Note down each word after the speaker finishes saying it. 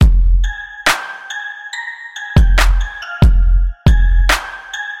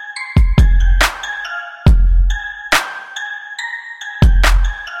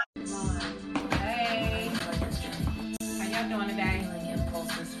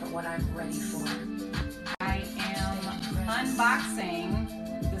what I'm ready for. I am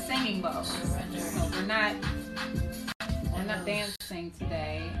unboxing the singing bowls. No, we're not dancing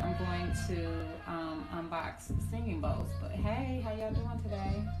today. I'm going to unbox the singing bowls. But hey, how y'all doing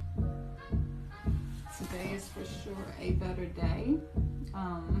today? Today is for sure a better day.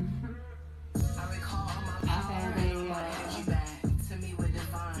 I recall my had energy back to me with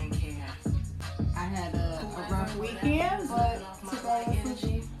divine care. I had a rough weekend, but today is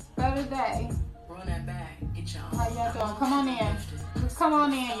a better day. Run that back, get your own. How y'all doing? Come on in. Just come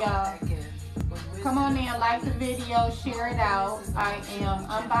on in, y'all. Come on in, like the video, share it out. I am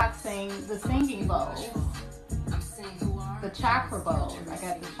unboxing the singing bowls. The chakra bowls. I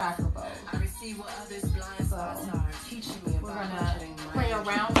got the chakra bowls. So we're gonna play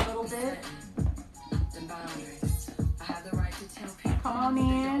around a little bit. Come on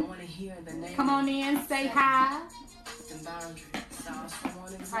in. Come on in. Say hi.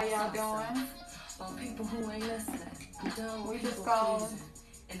 How y'all doing? We just go.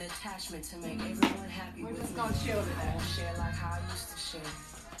 An attachment to make everyone happy. We're just gonna chill today. Share like how I used to share.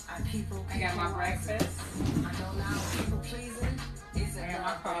 I got my breakfast. I know now people pleasing isn't I got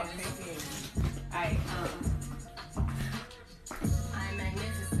my coffee. I'm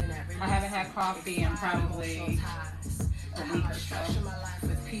magnificent at I haven't had coffee in probably a week or so. my life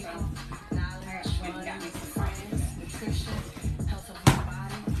with people. I went and got me some coffee. Nutrition, health of my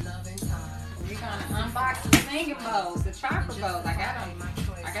body, love and time. We're gonna unbox the singing bowls, the chakra bowls. I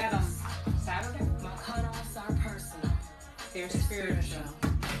got them Saturday. My cutoffs are personal. They're spiritual.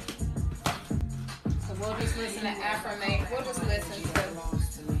 So we'll just listen to affirmation. We'll just listen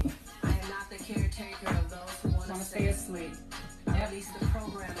to. I am not the caretaker of those who want to Stay asleep. I release the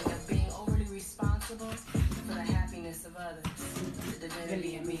programming of being overly responsible for the happiness of others. The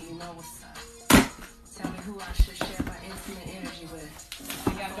divinity in me, you know what's up. Tell me who I should share my intimate energy with.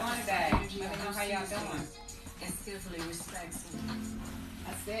 How y'all doing today? Let me know how y'all doing. And skillfully respects me.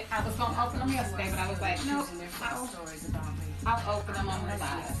 That's it. I was gonna open them yesterday, but I was like, no, I'll open them on the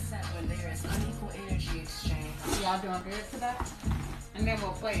live. When there is unequal energy exchange. Y'all doing good today? And then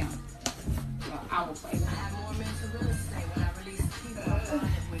we'll play them. Well, I will play them. I have more mental real estate when I release the people I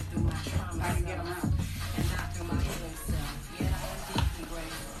bonded with through my trauma. I can get them out. And not through my healing self. Yet I am deeply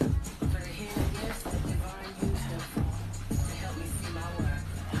grateful for the hidden gifts that divine used them for to help me see my worth.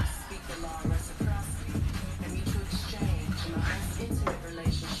 Speak the law of reciprocity and mutual exchange in my own intimate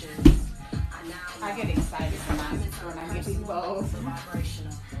relationships. I get excited when I get these bowls.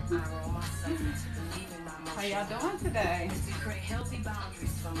 Vibrational. I roll myself into believing my emotions. How y'all doing today? To create healthy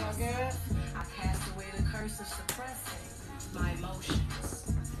boundaries for Y'all myself. good? I cast away the curse of suppressing my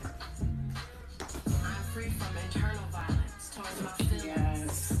emotions. I'm free from internal violence towards my feelings.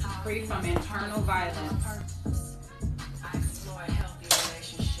 Yes. Free from internal violence. I explore a healthy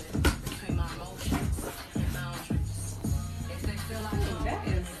relationship between my emotions and boundaries. If they feel like home, That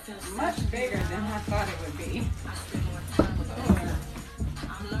is much bigger than I thought it would be. I spend more time with them.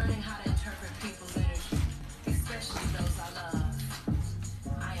 I'm learning how to interpret people's energy, especially those I love.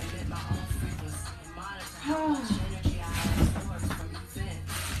 I emit my own frequency and monitor how much energy I absorb from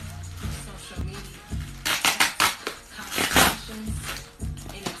events, social media, conversations,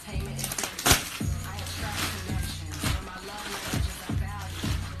 entertainment, and business. I attract connections where my love languages are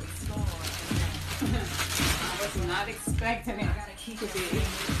valued, explored, and met. I was not expecting it I gotta keep to it be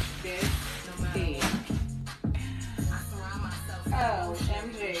this no matter big. what. I surround myself with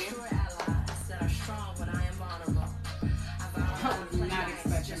OMG. true allies that are strong when I am vulnerable. I vow I was not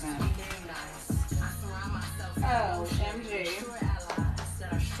expecting just that. to be very nice. I surround myself OMG. with true allies that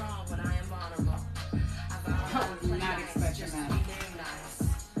are strong when I am vulnerable. I vow I was not expecting just that. to be very nice.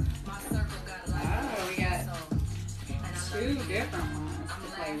 My circle got a lot Oh, we got and I two different ones I'm to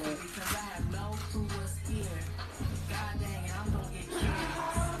play laughing with. because I have no clue what's here. God dang it, I'm gonna get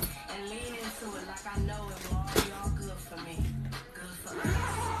curious and lean into it like I know it will all be all good for me. Good for us.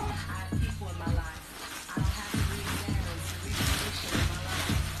 I have people in my life. I don't have to re-examine to reposition in my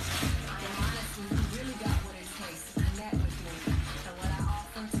life. I am honest when you really got what it takes to connect with me and what I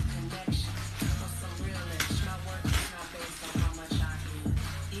offer to connection. For some realness, my work is not based on how much I give.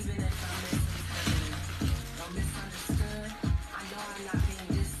 Even if I'm misinterpreted or misunderstood, I know I'm not being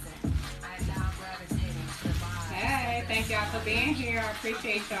distant. I am now gravitating to the vibe. Hey, thank y'all for being here. I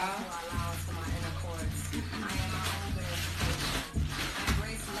appreciate y'all. I am my own good education. I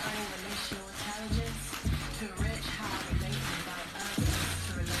embrace learning relational intelligence to enrich how I relate and invite others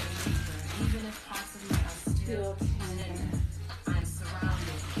to relate deeper, even if parts of me are still tender. I'm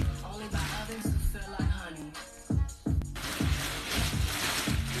surrounded only by others who feel like honey.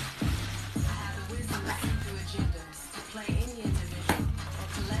 I have the wisdom to see through agendas, to play any individual or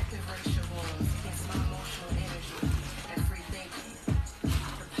collective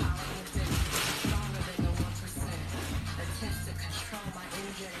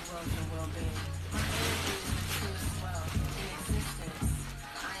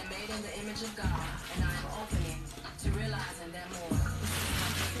image of God, and I am opening to realizing that more. My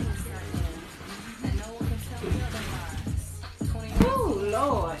truth is certain, and no one can tell me otherwise. Oh,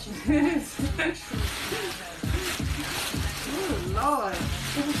 Lord. Oh, Lord.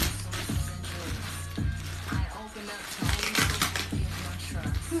 I open up to only people who give my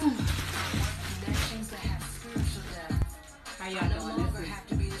trust. I work connections that have spiritual depth. How I y'all no doing? longer This have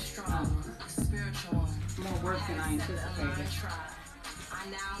to be the strong, the spiritual one. is more work than I anticipated. I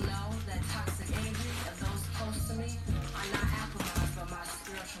now know that toxic energy of those close to me are not alkaline, but my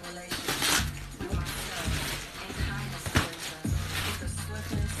spiritual relationship with myself and kindness towards them, with the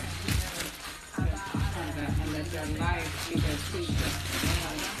swiftness and humility. I bow out of that. And let your life be your teacher.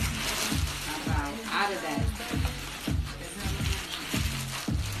 I bow out of that. There's no illusion.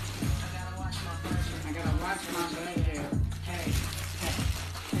 I gotta watch my budget. I gotta watch my budget. Hey.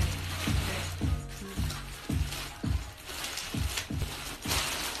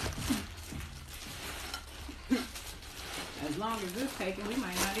 As long as this taken, we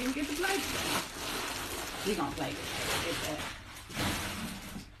might not even get to play today. We gonna play this. Get that.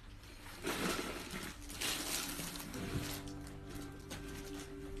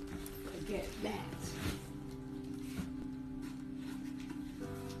 Forget that.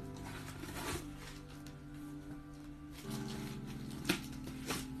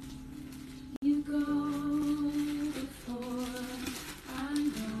 You go before I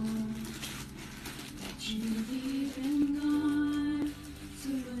know that you've even gone to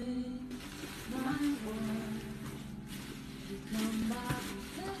win my war. You come back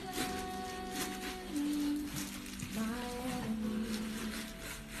ahead, my enemy.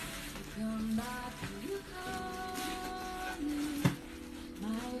 You come back, you call me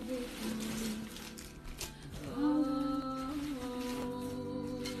my victory. Oh.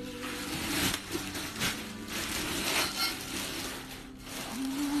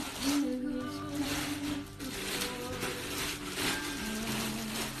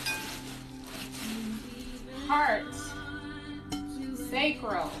 Heart,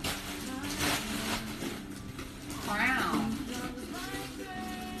 sacral, crown.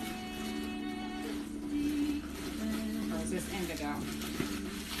 Or is this indigo?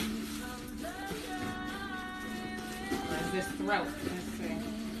 Or is this throat? Let's see.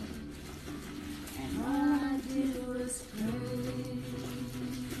 And All I did was pray.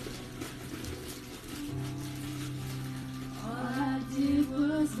 All I did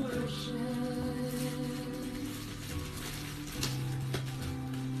was worship.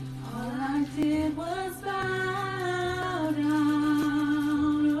 All I did was bow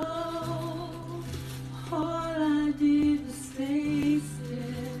down. Oh, all I did was stay still.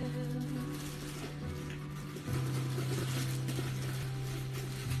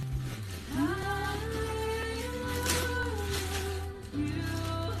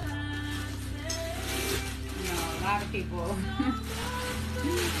 a lot of people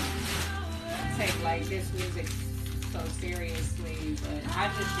take like this music so seriously, but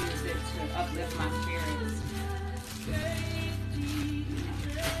I just use it to uplift my spirits.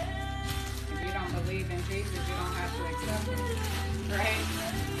 If you don't believe in Jesus, you don't have to accept it, right?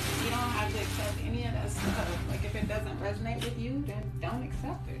 You don't have to accept any of that stuff. Like if it doesn't resonate with you, then don't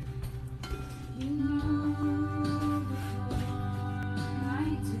accept it. You know before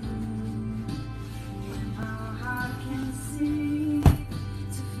I do, my heart can see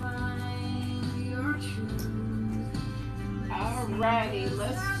to find your truth. Alrighty,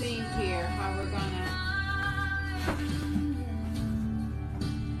 let's see here how we're gonna.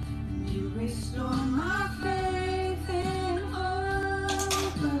 You restore my faith and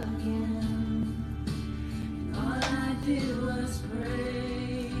hope again. And all I did was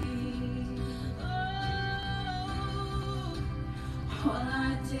pray. All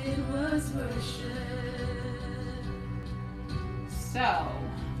I did was worship. So,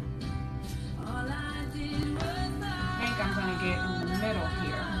 All I did was I think I'm gonna get in the middle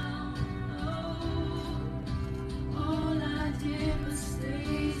here. all I did was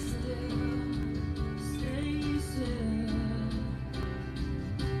stay still, stay still.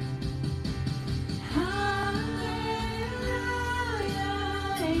 Hallelujah,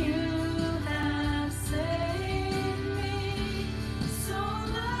 you have saved me so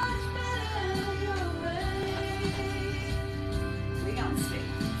much better your way. We gonna see.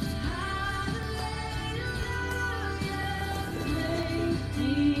 Hallelujah, make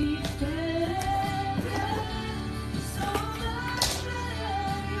me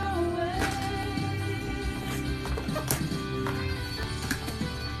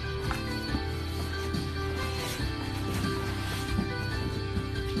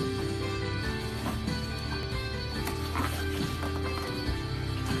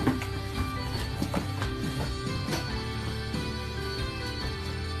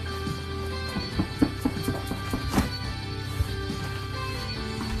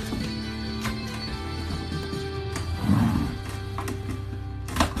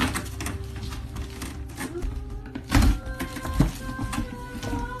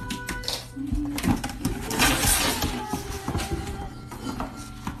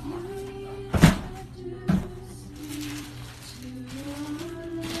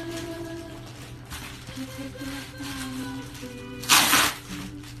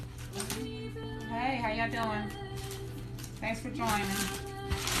doing? Thanks for joining.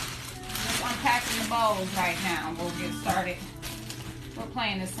 Just unpacking the bowls right now. We'll get started. We're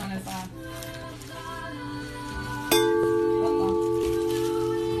playing as soon as I...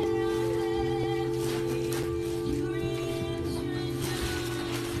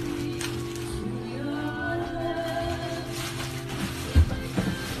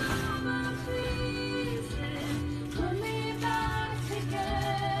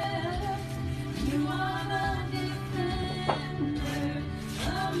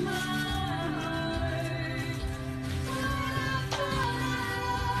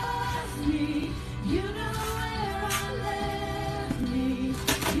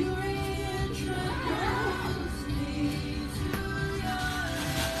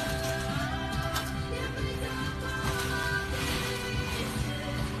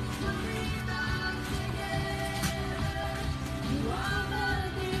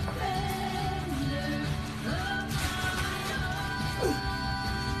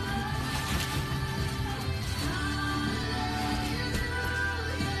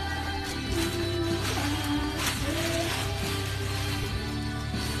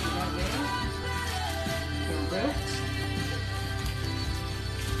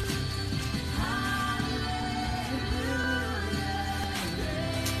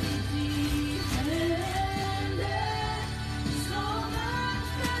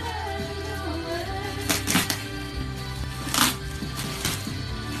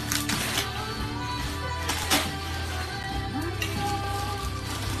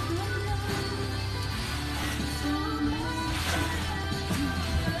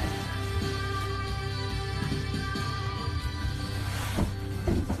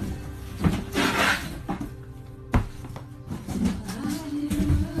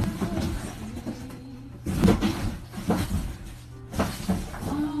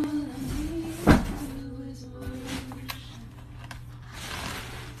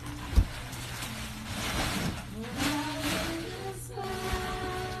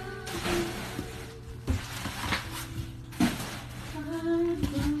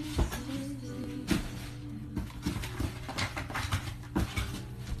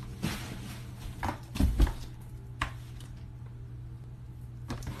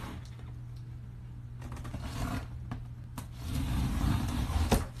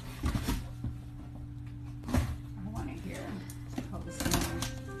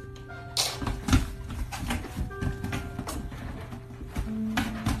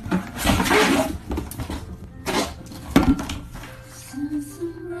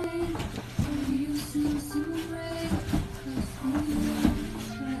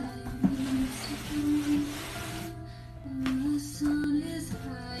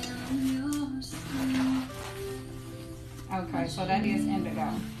 Okay, so that is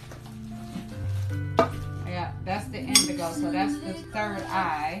indigo. Yeah, that's the indigo, so that's the third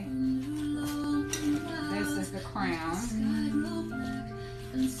eye. This is the crown.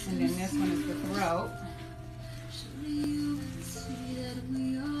 And then this one is the throat.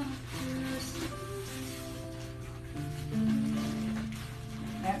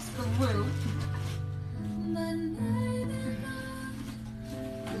 That's the root. And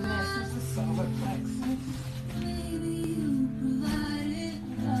this is the solar plexus.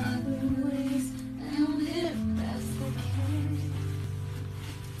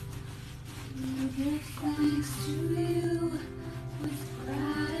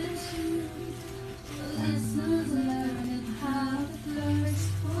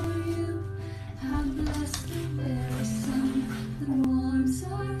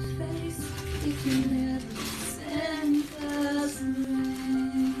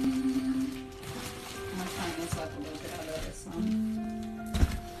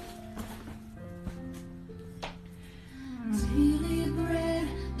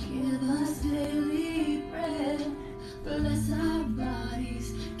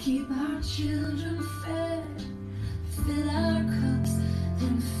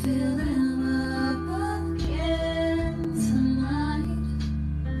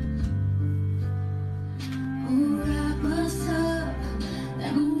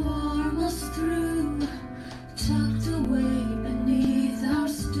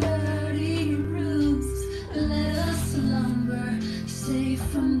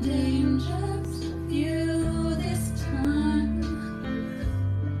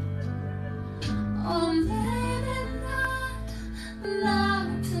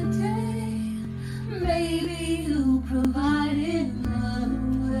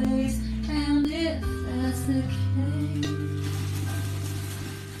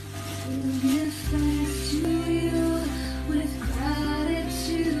 With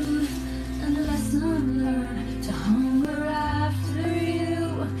gratitude and lesson learned.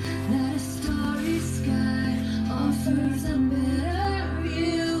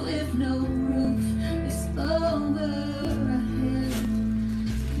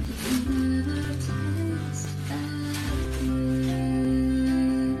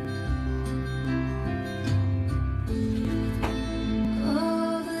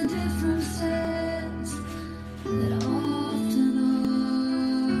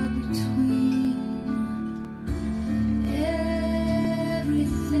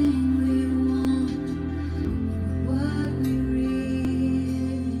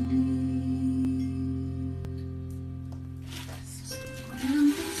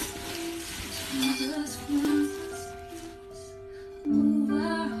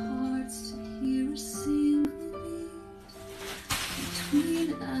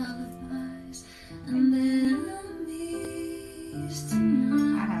 alibis and enemies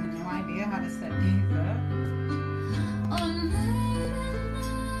tonight. I have no idea how to set these up. Oh,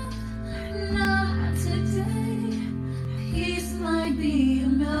 maybe not today. Peace might be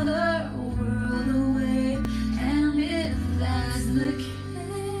another world away, and if that's the case,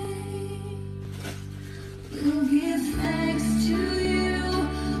 we'll give thanks to you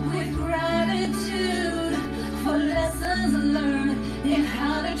with gratitude for lessons learned and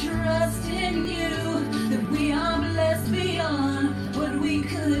how to trust in you. That we are blessed beyond what we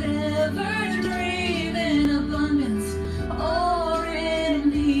could ever dream, in abundance or in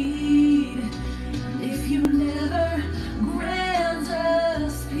need. If you never grant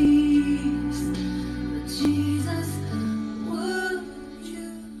us peace, but Jesus, would you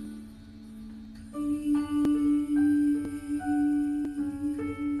please?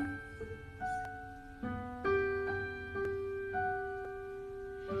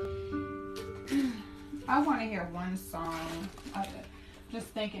 I want to hear one song. Just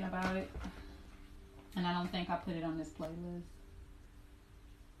thinking about it, and I don't think I put it on this playlist.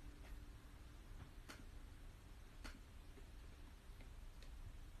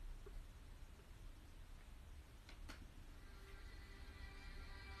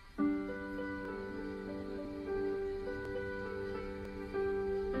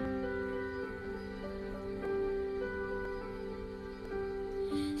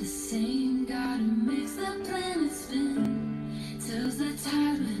 The same God who makes the planet spin tells the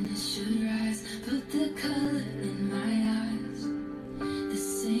tide when it should rise, put the color in my eyes. The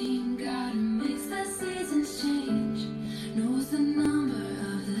same God who makes the seasons change knows the number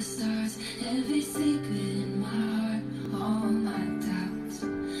of the stars, every secret in my heart, all my doubts,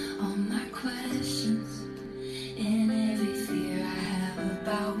 all my questions, and every fear I have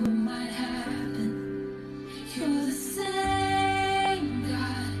about what might happen. You're the same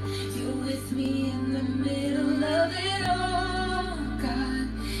God, you're with me in the middle of it all, God.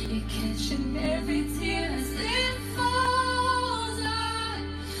 You're catching every tear as it falls. I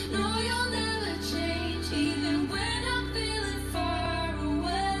know you'll never change, even when I'm feeling far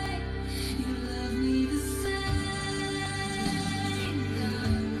away. You love me the same,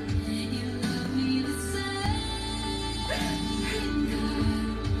 God. You love me the same, God.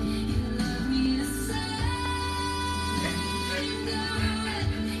 You love me the same, God.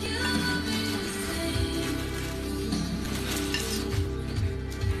 You love me the same.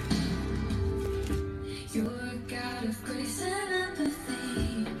 You're a God of grace and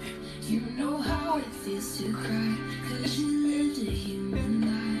empathy. You know how it feels to cry, 'cause you lived a human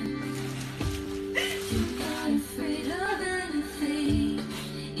life. You're not afraid of anything,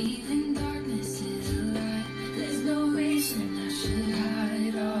 even darkness is a light. There's no reason I should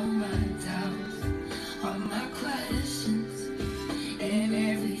hide all my doubts, all my questions, and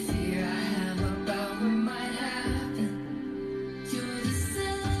every fear I have about what might happen. You're the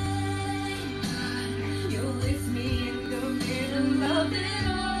same God, you're with me in the middle of it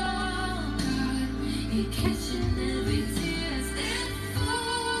all, God. You're catching every tear as it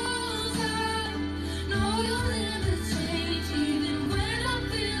falls. I know you'll never change, even when I'm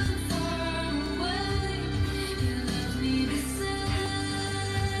feeling far away. You love me the same,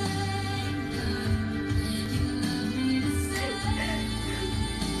 God. You love me the same, God.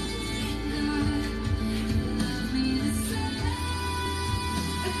 You love me the same,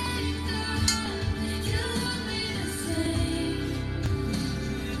 God. You love me the same.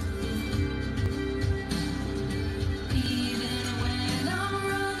 Even when I'm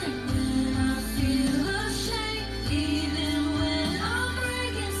running, when I feel ashamed, even when I'm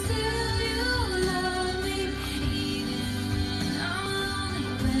breaking, still you love me. Even when I'm lonely,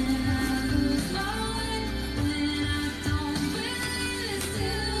 when I lose my way, when I don't believe it,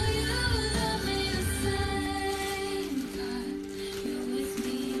 still you love me the same, God. You're with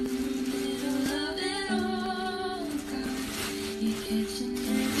me in the middle of it all, God. You're catching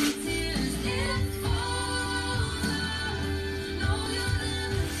every tear as it falls. I know you'll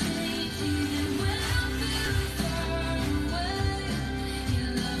never change, even when I'm feeling far away. You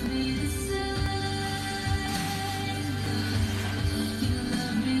love me the same, God. You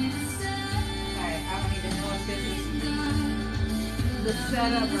love me the same. Alright, I don't even know if this is the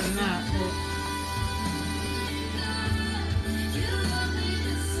setup or not, but you love me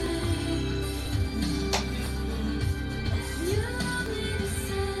the same. You love me the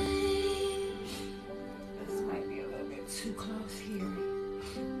same. This might be a little bit too close here.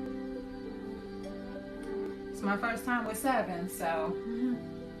 It's my first time with 7, so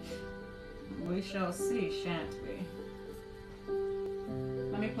we shall see, shan't we?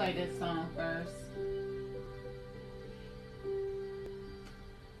 Let me play this song first.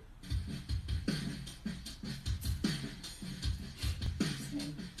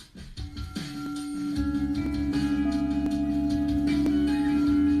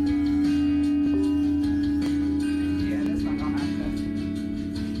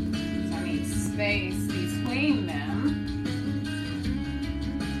 space between them.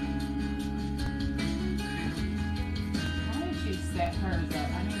 How did she set hers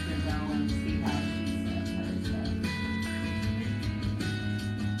up? I need to go and see how she set hers up.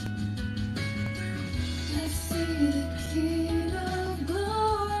 Let's see the King of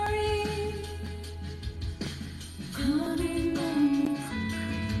Glory coming down.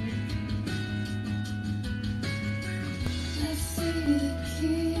 Let's see the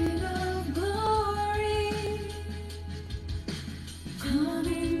King of Glory.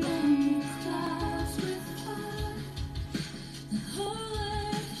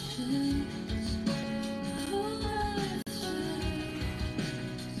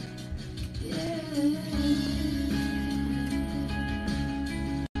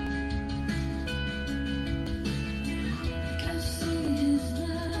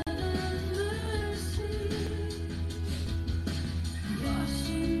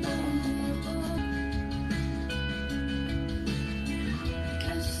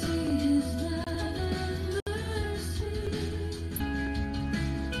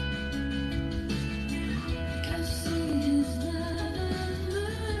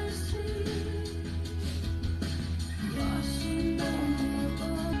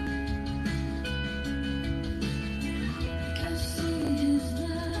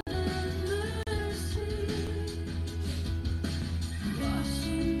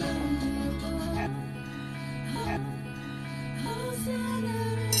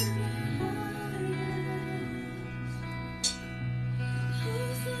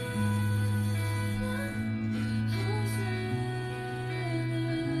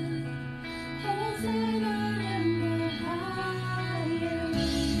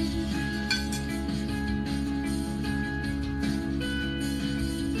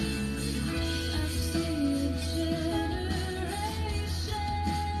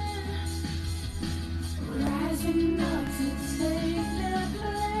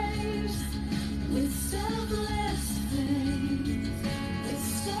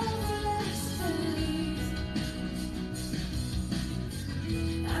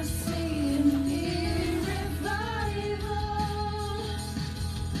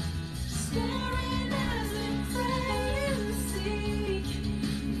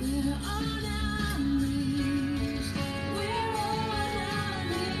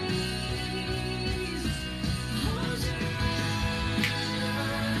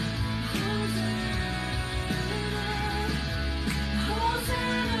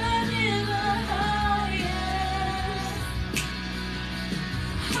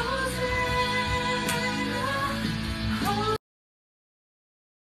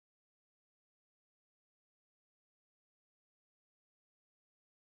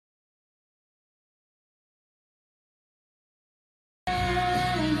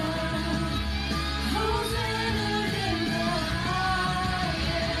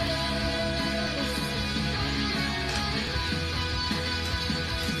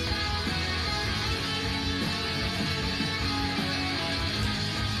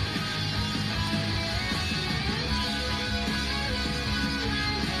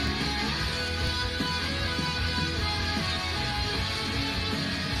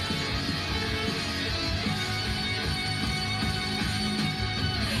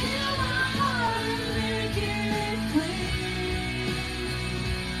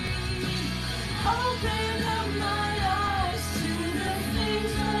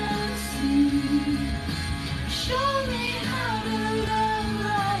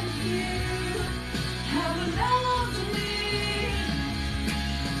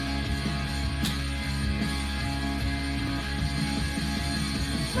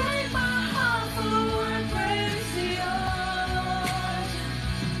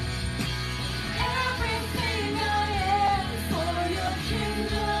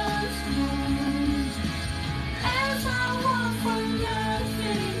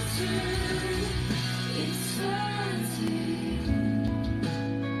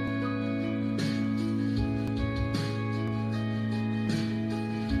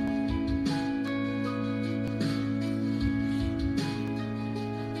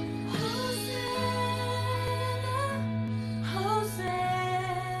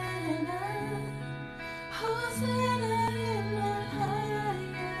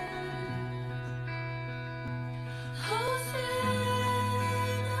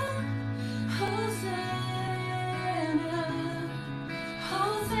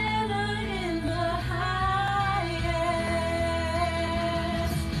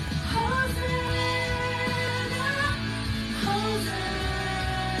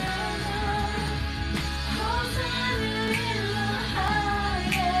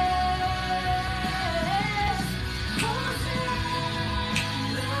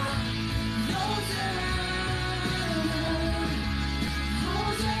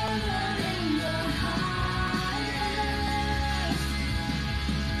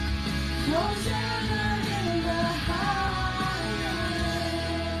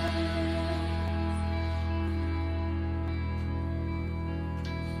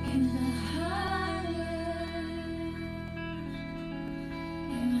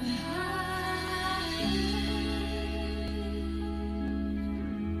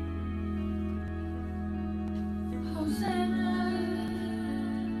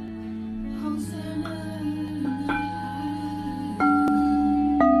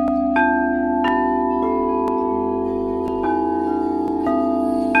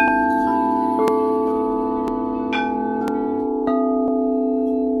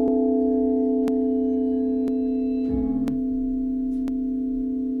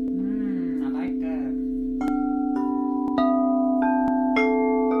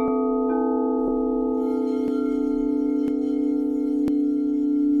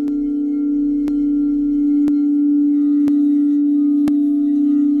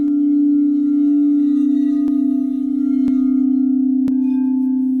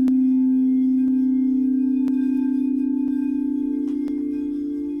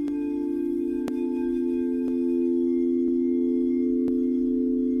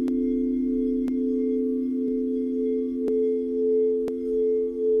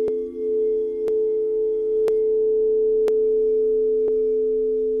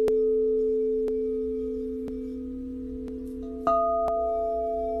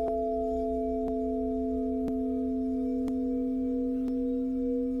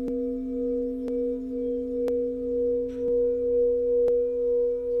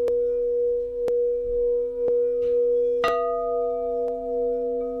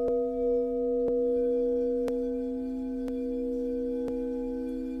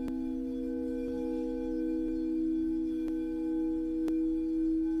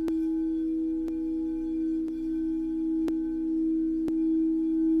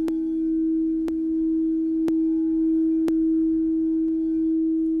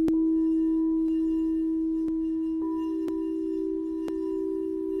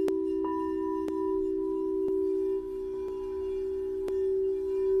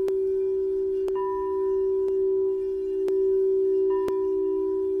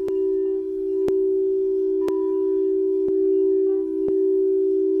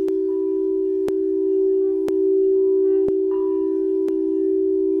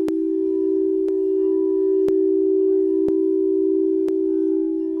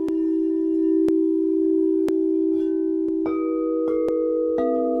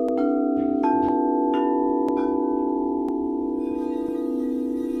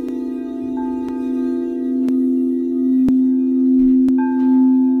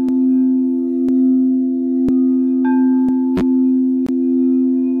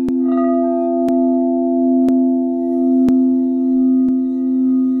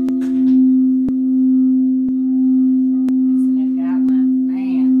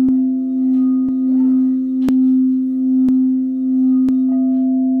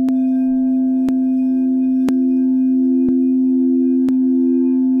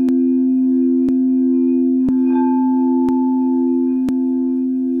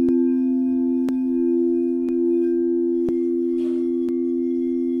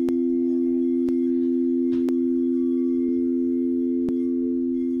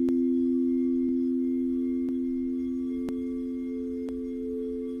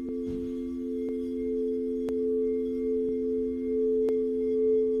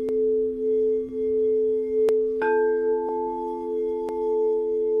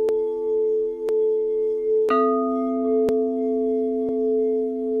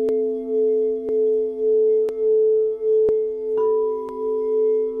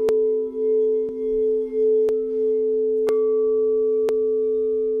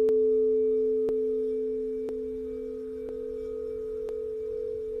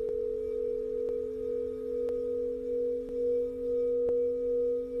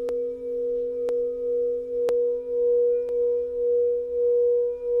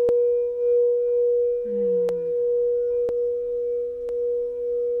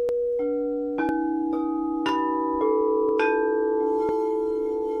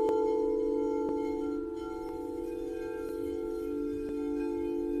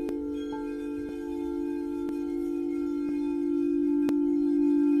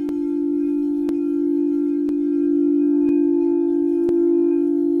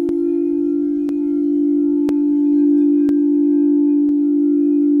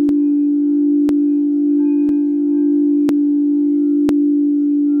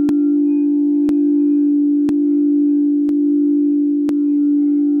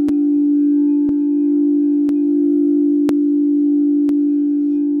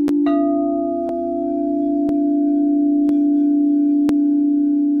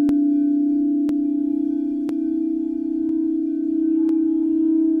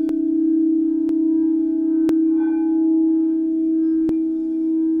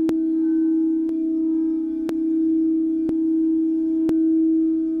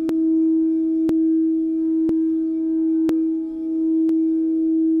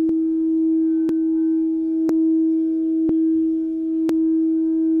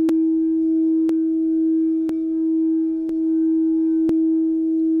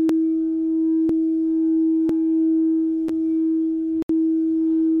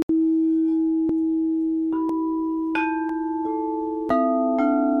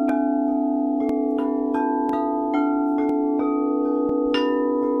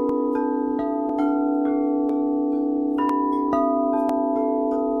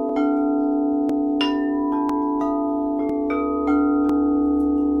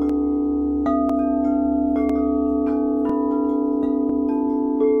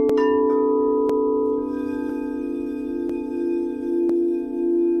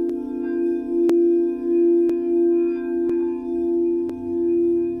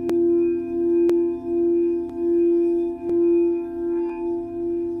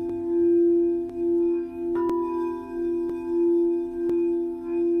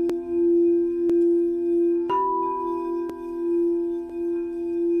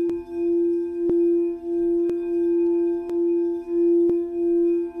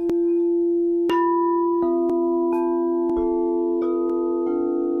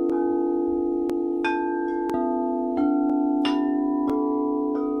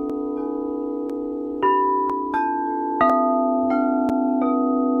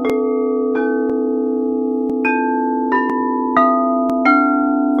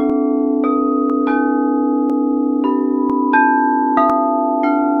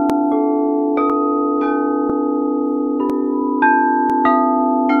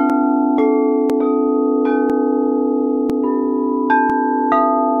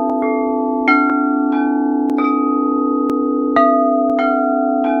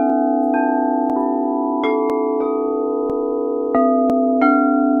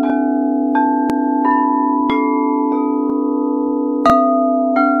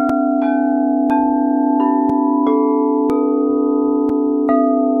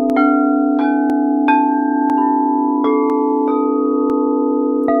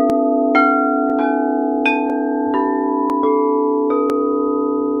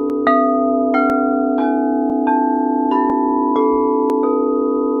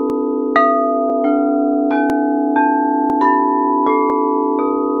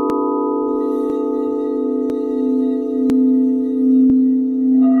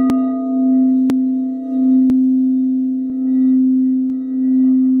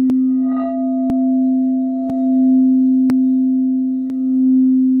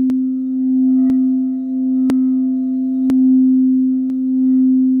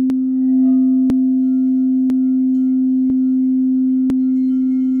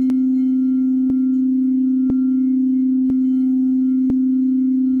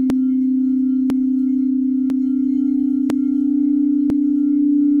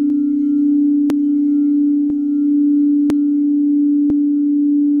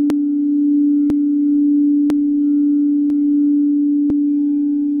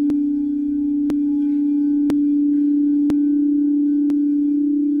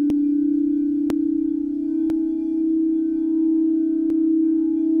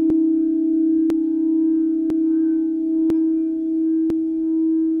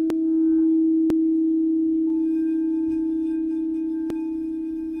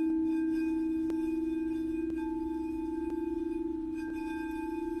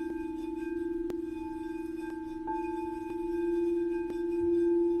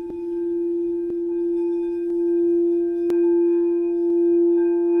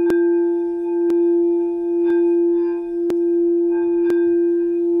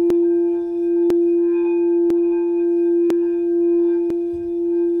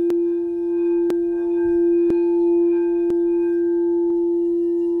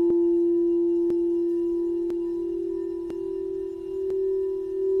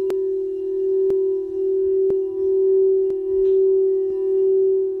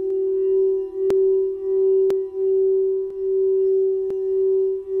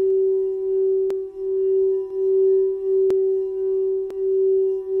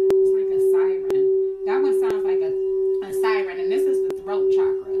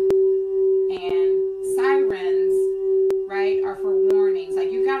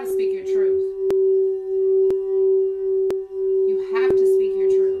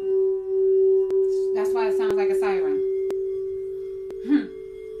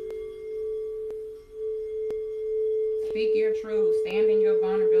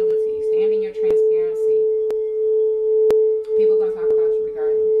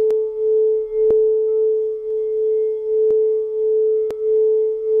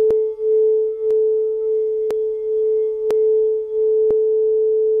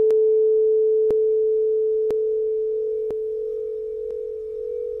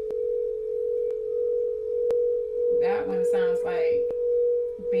 That one sounds like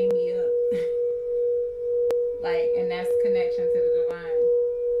beam me up. Like, and that's connection to the divine.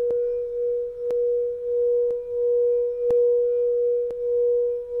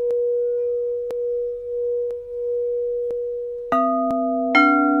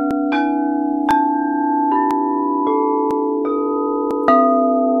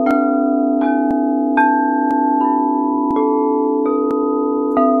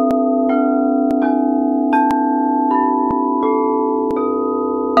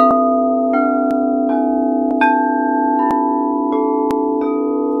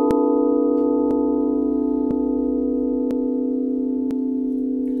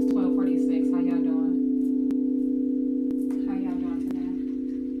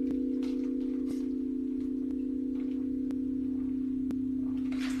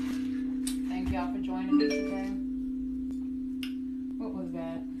 Y'all for joining me today. What was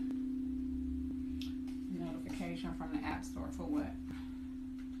that? Notification from the App Store for what?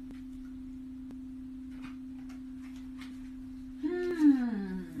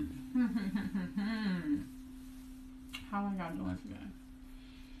 How are y'all doing today?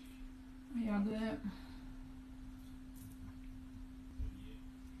 Are y'all good?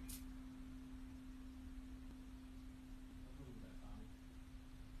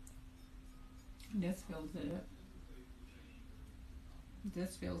 This feels good.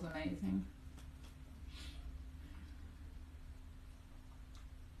 This feels amazing.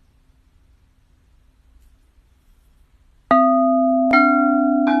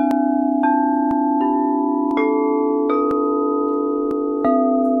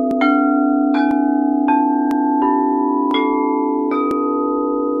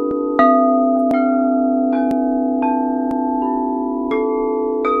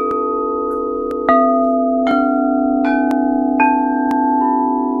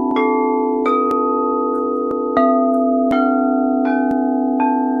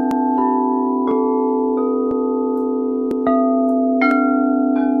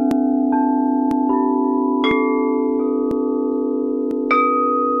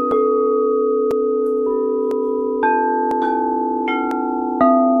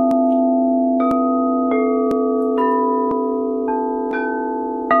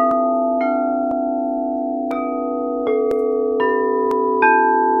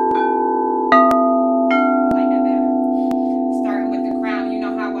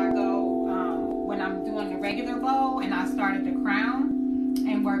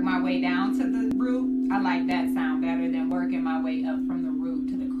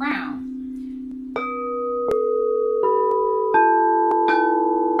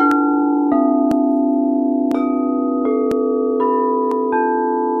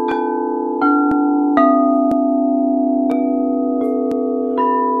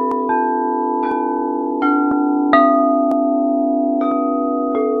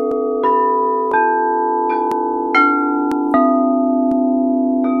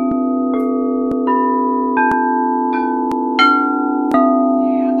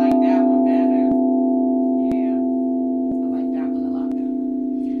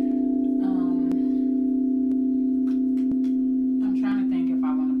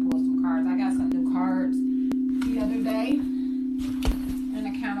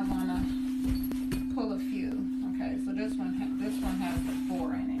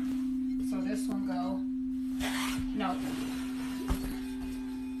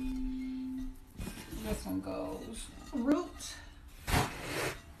 This one goes root.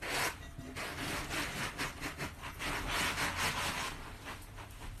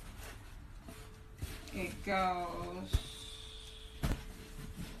 It goes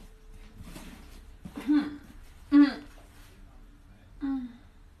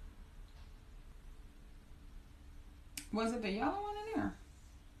Was it the yellow one in there?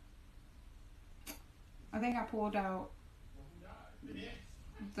 I think I pulled out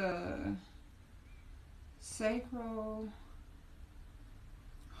the sacral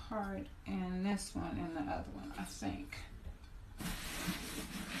heart and this one and the other one, I think.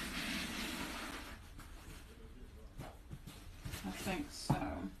 I think so.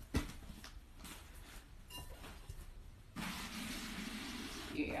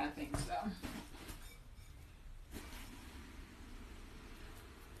 Yeah, I think so.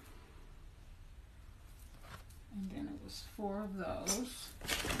 And then it was 4 of those.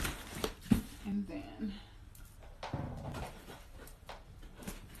 And then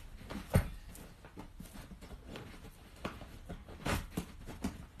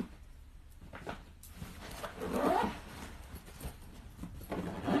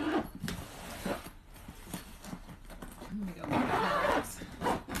let me go get the cards.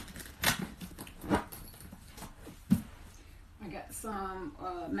 some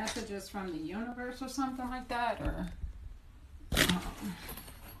messages from the universe or something like that, or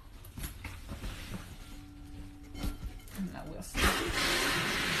no, we'll see.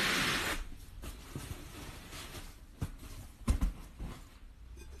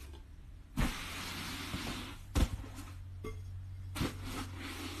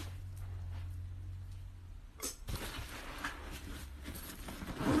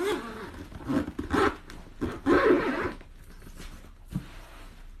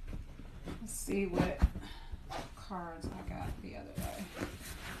 See what cards I got the other day.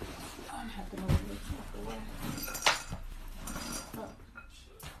 I have to move this stuff away. Oh.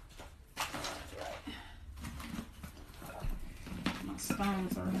 My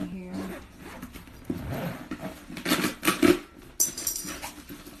stones are in here.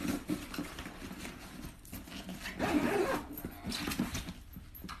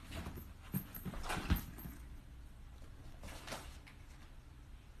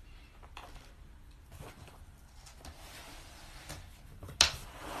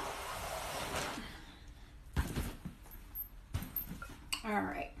 All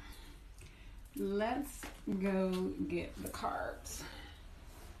right, let's go get the cards.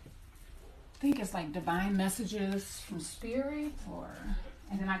 I think it's like divine messages from spirit,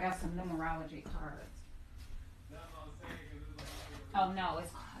 and then I got some numerology cards. Oh no,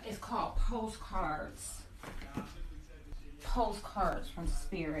 it's called postcards. Postcards from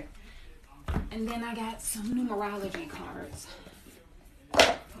spirit. And then I got some numerology cards.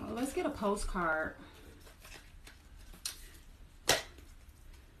 Well, let's get a postcard.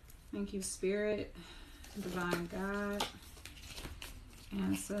 Thank you, Spirit, Divine God,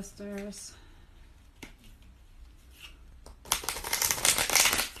 Ancestors.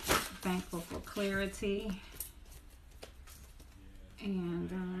 Thankful for clarity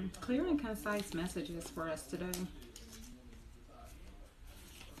and clear and concise messages for us today.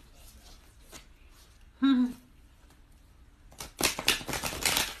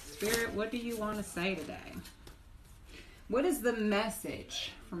 Spirit, what do you want to say today? What is the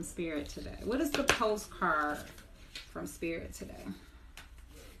message from Spirit today? What is the postcard from Spirit today?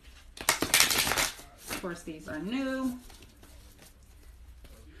 Of course, these are new.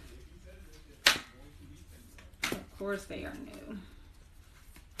 Of course, they are new.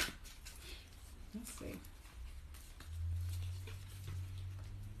 Let's see.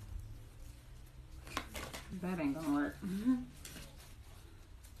 That ain't gonna work.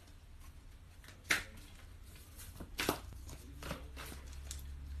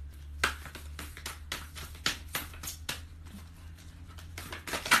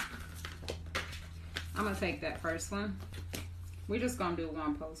 I'm gonna take that first one. We're just gonna do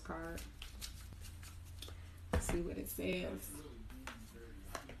one postcard. See what it says.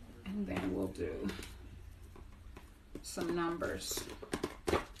 And then we'll do some numbers.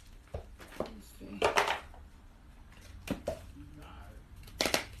 Let's see.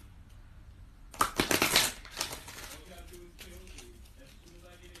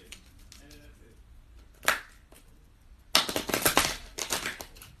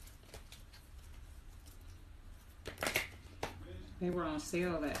 They were on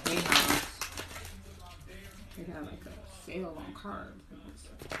sale at Hay House. They had like a sale on cards.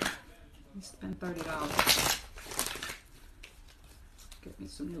 We spent $30. Get me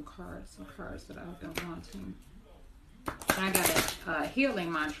some new cards, some cards that I've been wanting. And I got a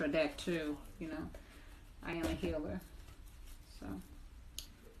healing mantra deck too. You know, I am a healer. So.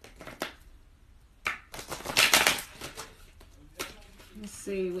 Let's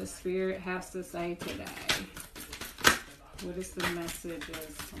see what Spirit has to say today. What is the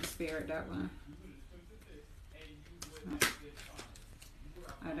messages from Spirit? That one.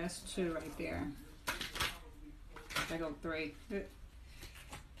 Oh, that's 2 right there. I go 3.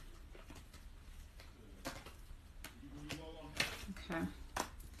 Okay.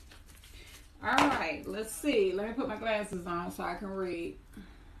 All right. Let's see. Let me put my glasses on so I can read.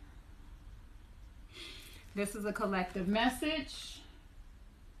 This is a collective message.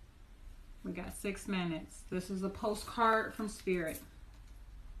 We got 6 minutes. This is a postcard from Spirit.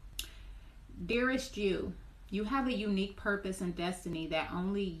 Dearest you, you have a unique purpose and destiny that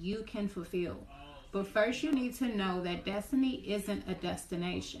only you can fulfill. But first you need to know that destiny isn't a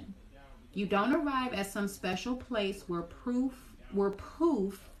destination. You don't arrive at some special place where poof,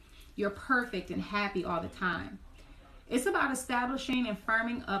 you're perfect and happy all the time. It's about establishing and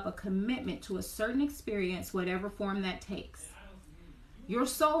firming up a commitment to a certain experience, whatever form that takes. Your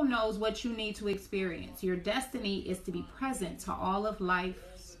soul knows what you need to experience. Your destiny is to be present to all of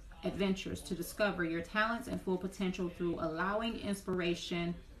life's adventures, to discover your talents and full potential through allowing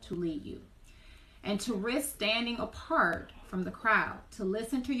inspiration to lead you, and to risk standing apart from the crowd, to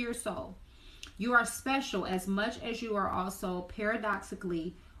listen to your soul. You are special as much as you are also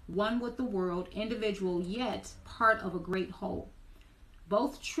paradoxically one with the world, individual yet part of a great whole.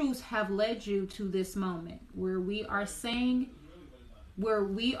 Both truths have led you to this moment where we are saying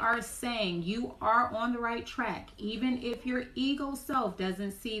you are on the right track, even if your ego self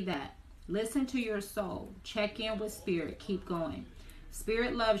doesn't see that. Listen to your soul. Check in with spirit. Keep going.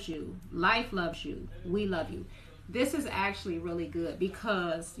 Spirit loves you. Life loves you. We love you. This is actually really good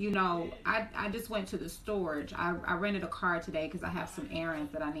because, you know, I just went to the storage. I rented a car today because I have some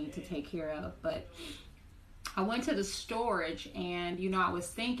errands that I need to take care of. But I went to the storage and, you know, I was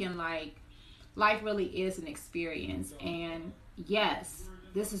thinking like life really is an experience. And yes,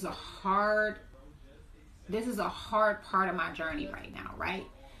 this is a hard part of my journey right now, right?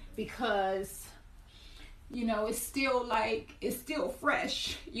 Because, you know, it's still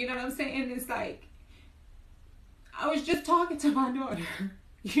fresh. You know what I'm saying? It's like, I was just talking to my daughter.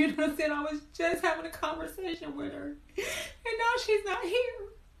 You know what I'm saying? I was just having a conversation with her. And now she's not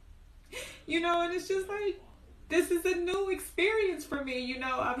here. You know, and it's just like, this is a new experience for me. You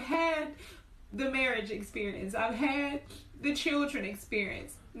know, I've had the marriage experience. I've had the children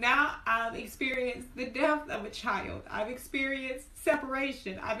experience. Now I've experienced the death of a child. I've experienced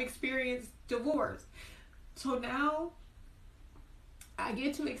separation. I've experienced divorce. So now I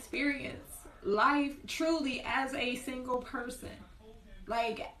get to experience life truly as a single person.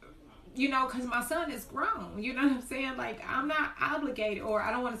 Like, you know, because my son is grown. You know what I'm saying? Like, I'm not obligated, or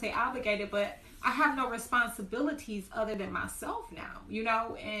I don't want to say obligated, but I have no responsibilities other than myself now, you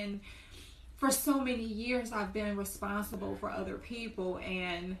know? And for so many years, I've been responsible for other people.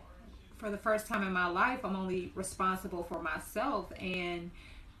 And for the first time in my life, I'm only responsible for myself. And,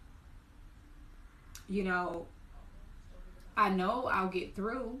 you know I'll get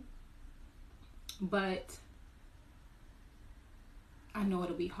through. But I know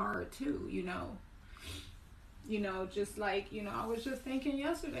it'll be hard too, you know. Just like, you know, I was just thinking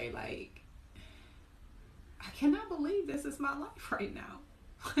yesterday, like, I cannot believe this is my life right now.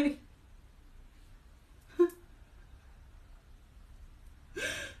 Like,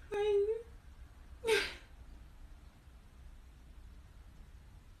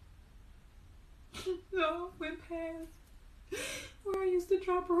 no, went past where I used to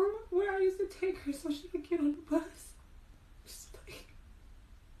drop her, where I used to take her so she could get on the bus. Just like,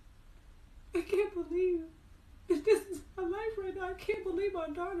 I can't believe that this is my life right now. I can't believe my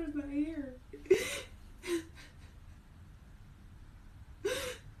daughter's not here.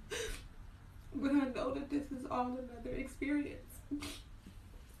 But I know that this is all another experience.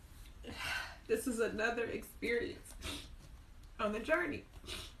 This is another experience on the journey.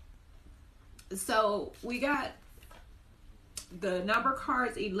 So we got the number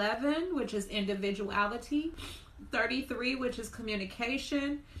cards 11, which is individuality, 33, which is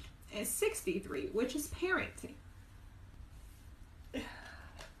communication, and 63, which is parenting.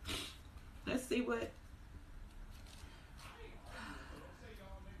 Let's see what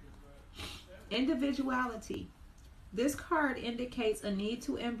individuality. This card indicates a need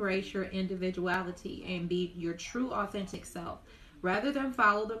to embrace your individuality and be your true authentic self. Rather than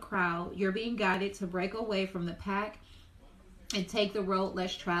follow the crowd, you're being guided to break away from the pack and take the road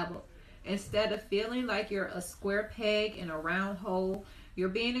less traveled. Instead of feeling like you're a square peg in a round hole, you're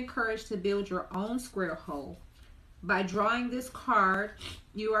being encouraged to build your own square hole. By drawing this card,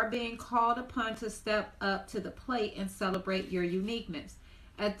 you are being called upon to step up to the plate and celebrate your uniqueness.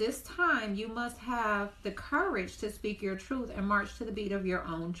 At this time, you must have the courage to speak your truth and march to the beat of your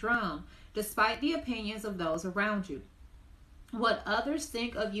own drum, despite the opinions of those around you. What others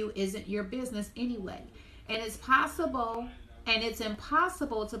think of you isn't your business anyway, and it's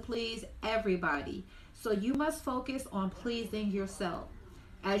impossible to please everybody. So you must focus on pleasing yourself.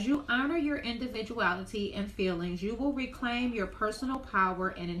 As you honor your individuality and feelings, you will reclaim your personal power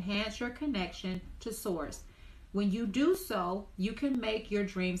and enhance your connection to Source. When you do so, you can make your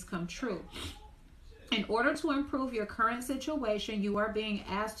dreams come true. In order to improve your current situation, you are being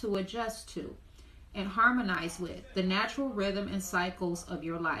asked to adjust to and harmonize with the natural rhythm and cycles of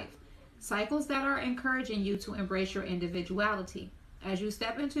your life. Cycles that are encouraging you to embrace your individuality. As you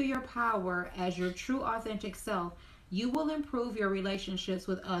step into your power as your true authentic self, you will improve your relationships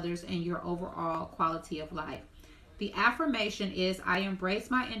with others and your overall quality of life. The affirmation is, I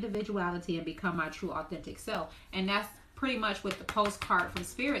embrace my individuality and become my true authentic self. And that's pretty much what the postcard from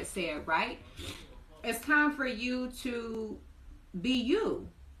Spirit said, right? It's time for you to be you.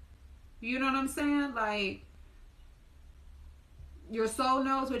 You know what I'm saying? Like, your soul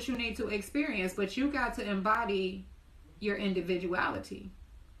knows what you need to experience, but you got to embody your individuality.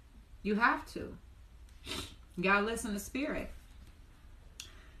 You have to. You gotta listen to spirit.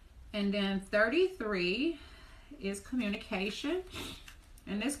 And then 33 is communication.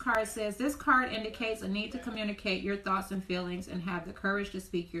 And this card says, this card indicates a need to communicate your thoughts and feelings and have the courage to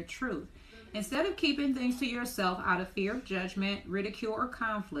speak your truth. Instead of keeping things to yourself out of fear of judgment, ridicule, or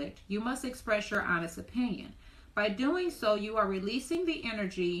conflict, you must express your honest opinion. By doing so, you are releasing the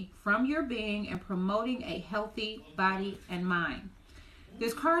energy from your being and promoting a healthy body and mind.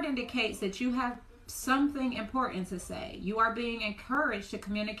 This card indicates that you have something important to say. You are being encouraged to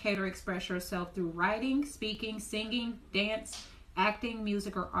communicate or express yourself through writing, speaking, singing, dance, acting,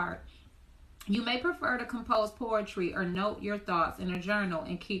 music, or art. You may prefer to compose poetry or note your thoughts in a journal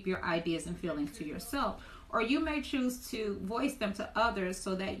and keep your ideas and feelings to yourself. Or you may choose to voice them to others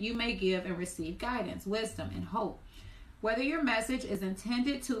so that you may give and receive guidance, wisdom, and hope. Whether your message is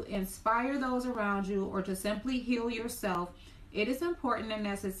intended to inspire those around you or to simply heal yourself, it is important and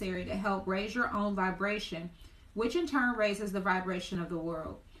necessary to help raise your own vibration, which in turn raises the vibration of the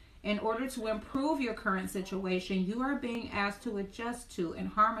world. In order to improve your current situation, you are being asked to adjust to and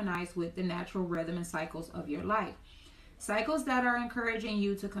harmonize with the natural rhythm and cycles of your life. Cycles that are encouraging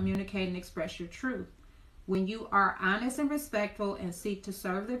you to communicate and express your truth. When you are honest and respectful and seek to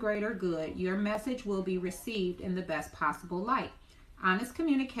serve the greater good, your message will be received in the best possible light. Honest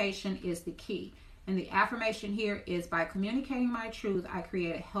communication is the key. And the affirmation here is, by communicating my truth, I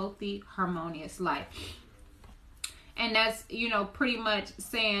create a healthy, harmonious life. And that's, pretty much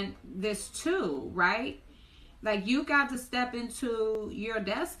saying this too, right? Like, you got to step into your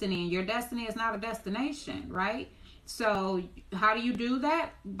destiny. Your destiny is not a destination, right? So how do you do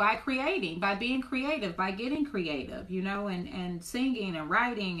that? By creating, by being creative, by getting creative, and singing and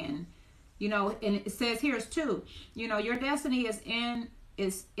writing. And, and it says here too, your destiny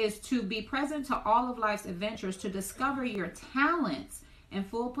is to be present to all of life's adventures, to discover your talents and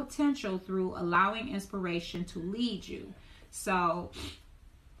full potential through allowing inspiration to lead you. So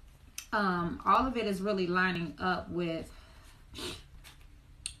all of it is really lining up with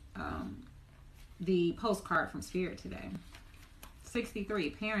the postcard from Spirit today.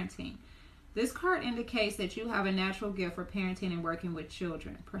 63, parenting. This card indicates that you have a natural gift for parenting and working with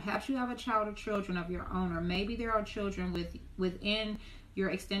children. Perhaps you have a child or children of your own, or maybe there are children within your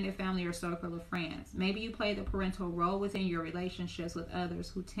extended family or circle of friends. Maybe you play the parental role within your relationships with others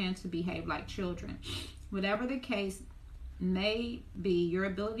who tend to behave like children. Whatever the case may be, your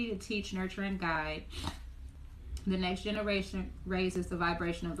ability to teach, nurture, and guide the next generation raises the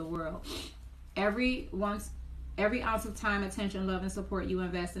vibration of the world. Every ounce of time, attention, love, and support you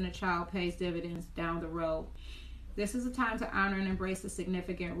invest in a child pays dividends down the road. This is a time to honor and embrace the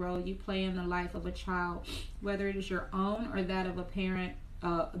significant role you play in the life of a child, whether it is your own or that of a parent,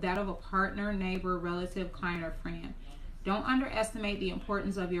 that of a partner, neighbor, relative, client, or friend. Don't underestimate the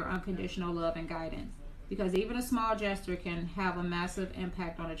importance of your unconditional love and guidance, because even a small gesture can have a massive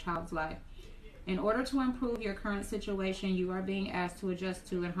impact on a child's life. In order to improve your current situation, you are being asked to adjust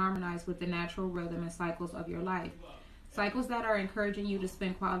to and harmonize with the natural rhythm and cycles of your life. Cycles that are encouraging you to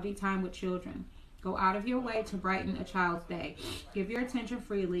spend quality time with children. Go out of your way to brighten a child's day. Give your attention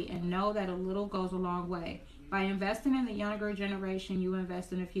freely and know that a little goes a long way. By investing in the younger generation, you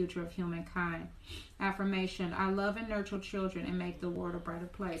invest in the future of humankind. Affirmation: I love and nurture children and make the world a brighter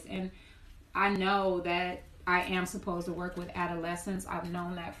place. And I know that I am supposed to work with adolescents. I've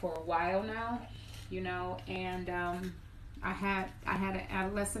known that for a while now, and I had an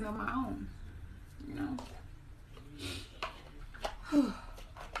adolescent of my own,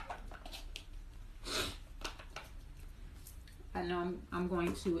 I know I'm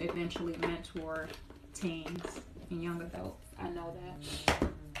going to eventually mentor teens and young adults. I know that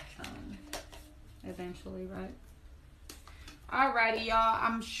eventually, right? Alrighty, y'all.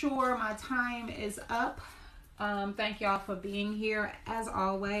 I'm sure my time is up. Thank y'all for being here. As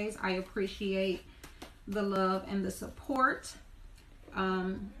always, I appreciate the love and the support,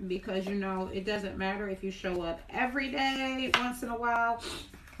 because it doesn't matter if you show up every day, once in a while.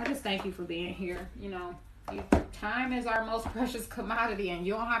 I just thank you for being here. Time is our most precious commodity, and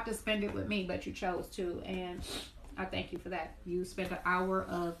you don't have to spend it with me, but you chose to, and I thank you for that. You spent an hour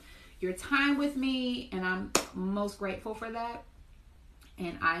of your time with me, and I'm most grateful for that.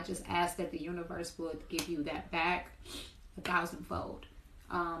 And I just ask that the universe would give you that back 1,000-fold.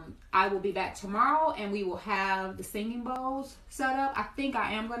 I will be back tomorrow, and we will have the singing bowls set up. I think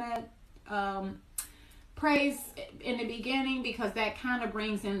I am going to praise in the beginning, because that kind of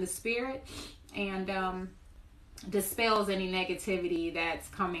brings in the spirit and dispels any negativity that's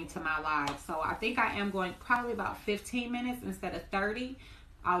coming to my life. So I think I am going probably about 15 minutes instead of 30.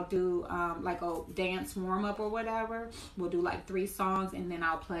 I'll do like a dance warm up or whatever. We'll do like 3 songs, and then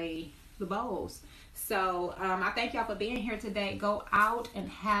I'll play the bowls. So I thank y'all for being here today. Go out and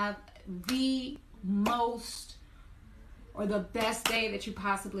have the most or the best day that you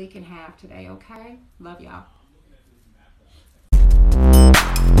possibly can have today, okay? Love y'all.